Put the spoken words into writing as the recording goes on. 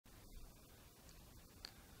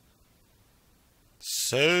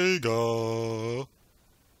Sega.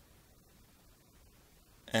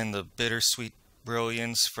 And the bittersweet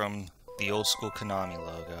brilliance from the old school Konami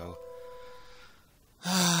logo.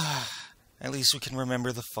 At least we can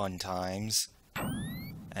remember the fun times.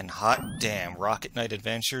 And hot damn, Rocket Knight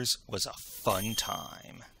Adventures was a fun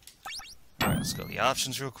time. Alright, let's go to the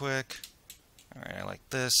options real quick. Alright, I like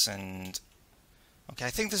this, and... Okay, I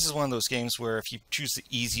think this is one of those games where if you choose the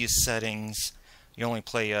easiest settings, you only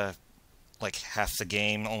play, like, half the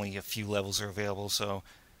game, only a few levels are available, so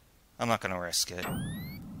I'm not gonna risk it.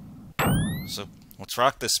 So, let's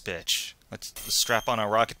rock this bitch. Let's strap on our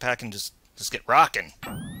rocket pack and just get rockin'.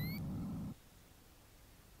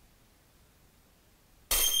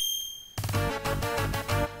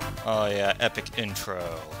 Oh yeah, epic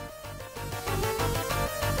intro.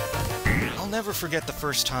 I'll never forget the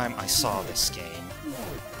first time I saw this game.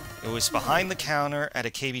 It was behind the counter at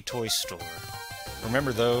a KB toy store.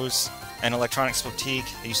 Remember those? And Electronics Boutique.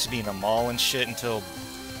 They used to be in a mall and shit until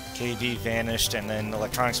KB vanished, and then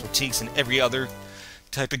Electronics Boutiques and every other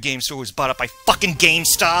type of game store was bought up by fucking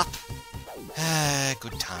GameStop. Ah,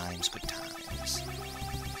 good times, good times.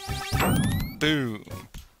 Boom.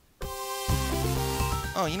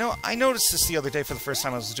 Oh, you know, I noticed this the other day for the first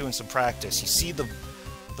time I was doing some practice. You see the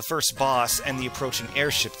first boss and the approaching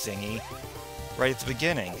airship thingy right at the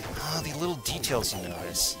beginning. Ah, the little details you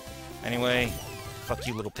notice. Anyway, fuck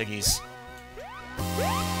you little piggies.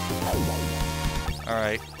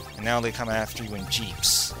 Alright, and now they come after you in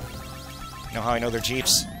jeeps. You know how I know they're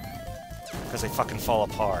jeeps? Because they fucking fall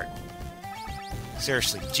apart.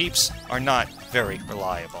 Seriously, jeeps are not very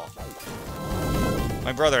reliable.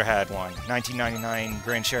 My brother had one, 1999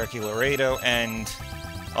 Grand Cherokee Laredo, and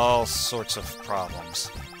all sorts of problems.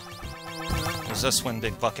 It was just one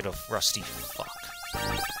big bucket of rusty fuck.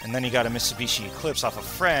 And then he got a Mitsubishi Eclipse off a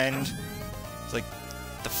friend. It's like,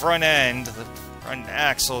 the front end, the front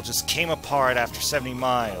axle just came apart after 70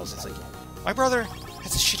 miles. It's like, my brother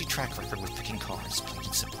has a shitty track record with picking cars, plain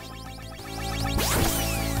and simple.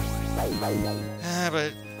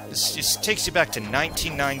 But this just takes you back to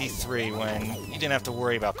 1993 when you didn't have to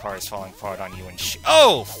worry about cars falling apart on you and shit.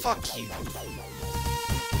 Oh, fuck you.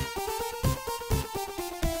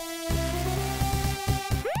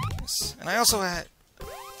 And I also had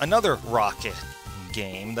another Rocket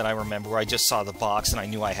game that I remember where I just saw the box and I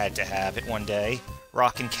knew I had to have it one day.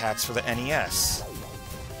 Rockin' Cats for the NES.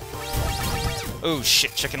 Oh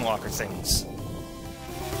shit, chicken walker things.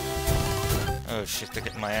 Oh shit, they're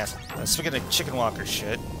getting my ass. Speaking of chicken walker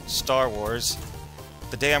shit, Star Wars.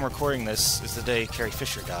 The day I'm recording this is the day Carrie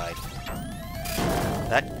Fisher died.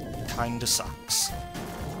 That kinda sucks.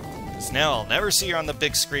 Because now I'll never see her on the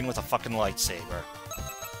big screen with a fucking lightsaber.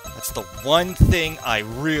 That's the one thing I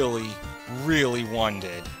really, really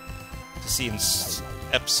wanted to see in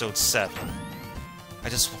episode 7. I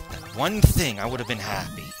just want that one thing, I would have been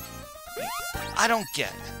happy. I don't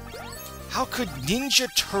get it. How could Ninja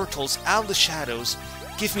Turtles Out of the Shadows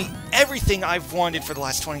give me everything I've wanted for the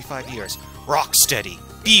last 25 years? Rocksteady,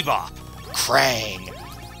 Bebop, Krang,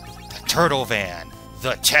 the Turtle Van,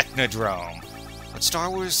 the Technodrome. But Star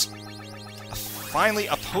Wars, finally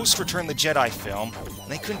a post-Return the Jedi film, and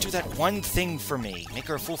they couldn't do that one thing for me. Make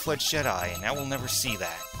her a full-fledged Jedi, and now we'll never see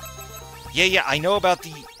that. Yeah, I know about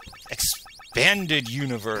the expanded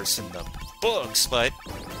universe in the books, but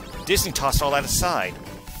Disney tossed all that aside.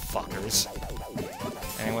 Fuckers.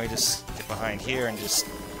 Anyway, just get behind here and just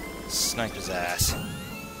snipe his ass.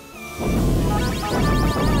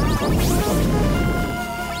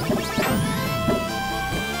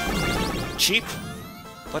 Cheap,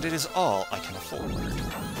 but it is all I can afford.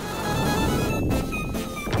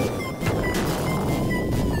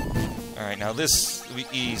 Alright, now this will be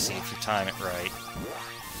easy if you time it right.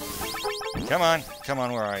 Come on,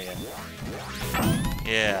 where are you?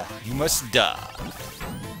 Yeah, you must die.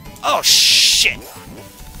 Oh, shit!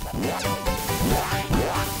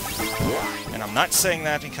 And I'm not saying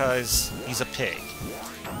that because he's a pig.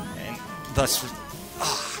 And thus...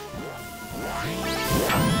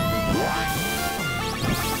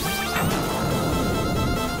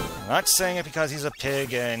 I'm not saying it because he's a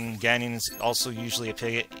pig, and Ganon is also usually a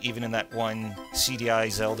pig, even in that one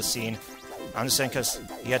CDI Zelda scene. I'm just saying because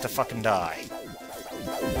he had to fucking die.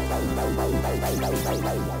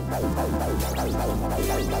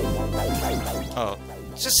 Oh,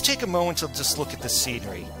 just take a moment to just look at the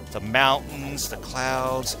scenery. The mountains, the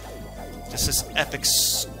clouds, just this epic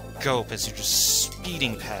scope as you're just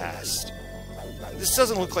speeding past. This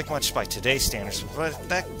doesn't look like much by today's standards, but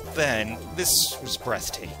back then, this was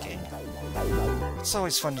breathtaking. It's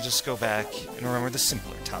always fun to just go back and remember the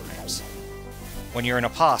simpler times. When you're an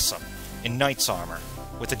opossum, in knight's armor,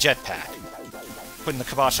 with a jetpack. putting the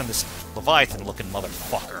kibosh on this Leviathan-looking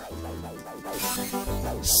motherfucker.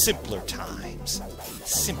 Simpler times.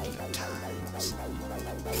 Simpler times.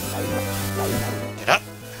 Get up!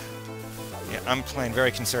 Yeah, I'm playing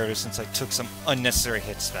very conservative since I took some unnecessary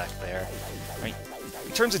hits back there. I mean,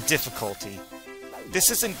 in terms of difficulty,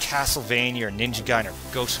 this isn't Castlevania or Ninja Gaiden or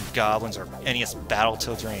Ghosts and Goblins or NES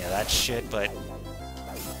Battletoads or any of that shit, but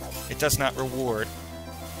it does not reward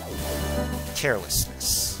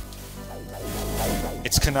carelessness.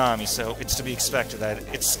 It's Konami, so it's to be expected that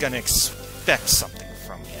it's gonna expect something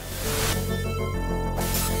from you.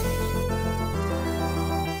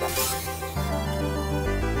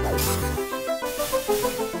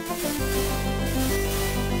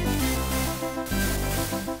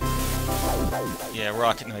 Yeah,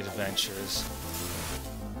 Rocket Knight Adventures.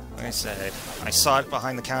 Like I said, I saw it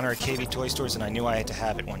behind the counter at KB Toy Stores and I knew I had to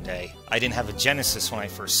have it one day. I didn't have a Genesis when I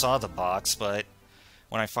first saw the box, but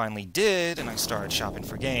when I finally did and I started shopping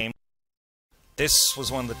for games, this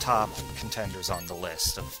was one of the top contenders on the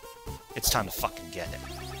list of it's time to fucking get it.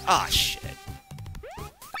 Ah, shit.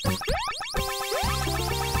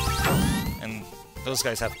 And those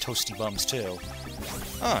guys have toasty bums too.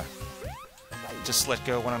 Huh. Just let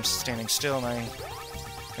go when I'm standing still and I'm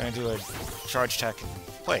gonna do a charge attack in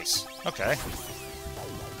place. Okay.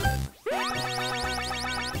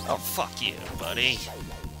 Oh, fuck you, buddy.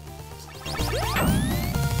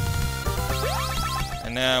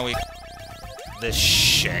 And now we... This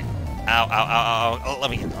shit. Ow, ow, ow, ow, ow. Oh, let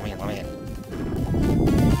me in, let me in, let me in.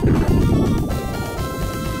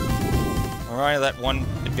 Alright, that one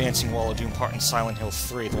advancing wall of doom part in Silent Hill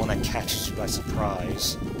 3, the one that catches you by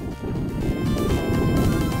surprise.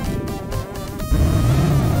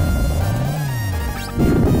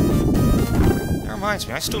 That reminds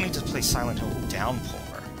me, I still need to play Silent Hill Downpour.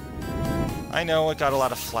 I know it got a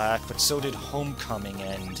lot of flack, but so did Homecoming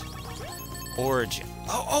and Origin.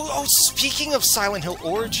 Oh, speaking of Silent Hill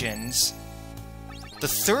Origins, the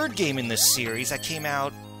third game in this series that came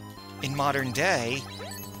out in modern day,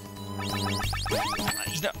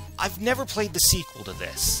 you know, I've never played the sequel to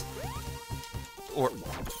this. Or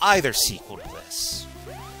either sequel to this.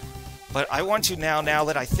 But I want to now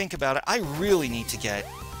that I think about it, I really need to get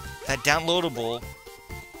that downloadable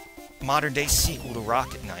modern-day sequel to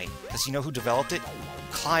Rocket Knight. Because you know who developed it?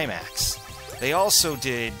 Climax. They also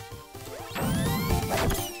did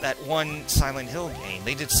that one Silent Hill game.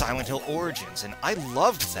 They did Silent Hill Origins, and I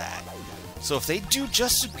loved that. So if they do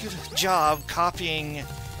just as good a job copying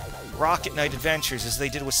Rocket Knight Adventures as they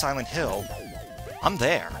did with Silent Hill, I'm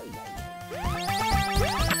there.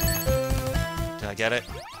 Did I get it?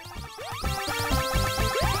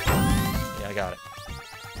 Yeah, I got it.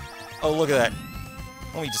 Oh, look at that.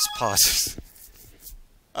 Let me just pause.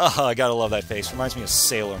 Oh, I gotta love that face. Reminds me of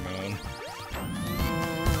Sailor Moon.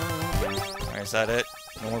 Alright, is that it?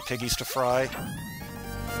 No more piggies to fry?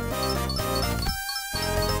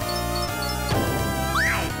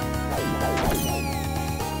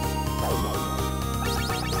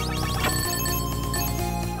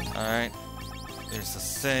 Alright. There's the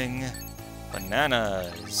thing.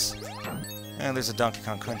 Bananas. And there's a Donkey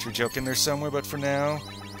Kong Country joke in there somewhere, but for now,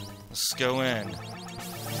 let's go in.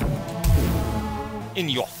 In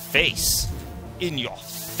your face! In your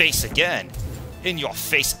face again! In your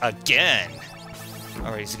face again!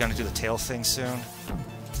 Alright, is he gonna do the tail thing soon?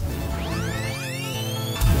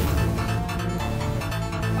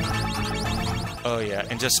 Oh yeah,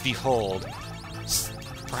 and just behold,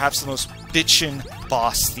 perhaps the most bitchin'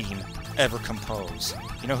 boss theme ever composed.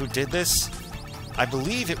 You know who did this? I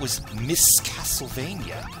believe it was Miss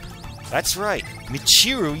Castlevania. That's right,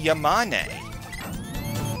 Michiru Yamane.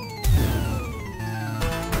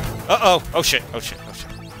 Uh-oh! Oh shit, oh shit, oh shit.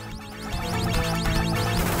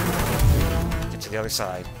 Get to the other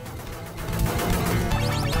side.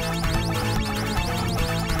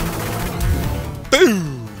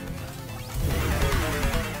 Boom!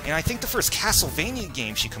 And I think the first Castlevania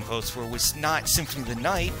game she composed for was not Symphony of the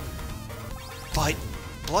Night, but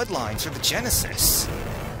Bloodlines for the Genesis.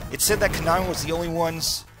 It said that Konami was the only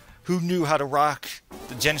ones who knew how to rock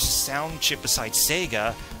the Genesis sound chip besides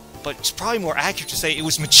Sega, but it's probably more accurate to say it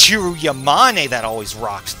was Michiru Yamane that always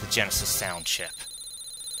rocked the Genesis sound chip.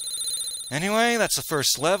 Anyway, that's the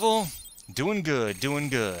first level. Doing good, doing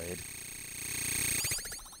good.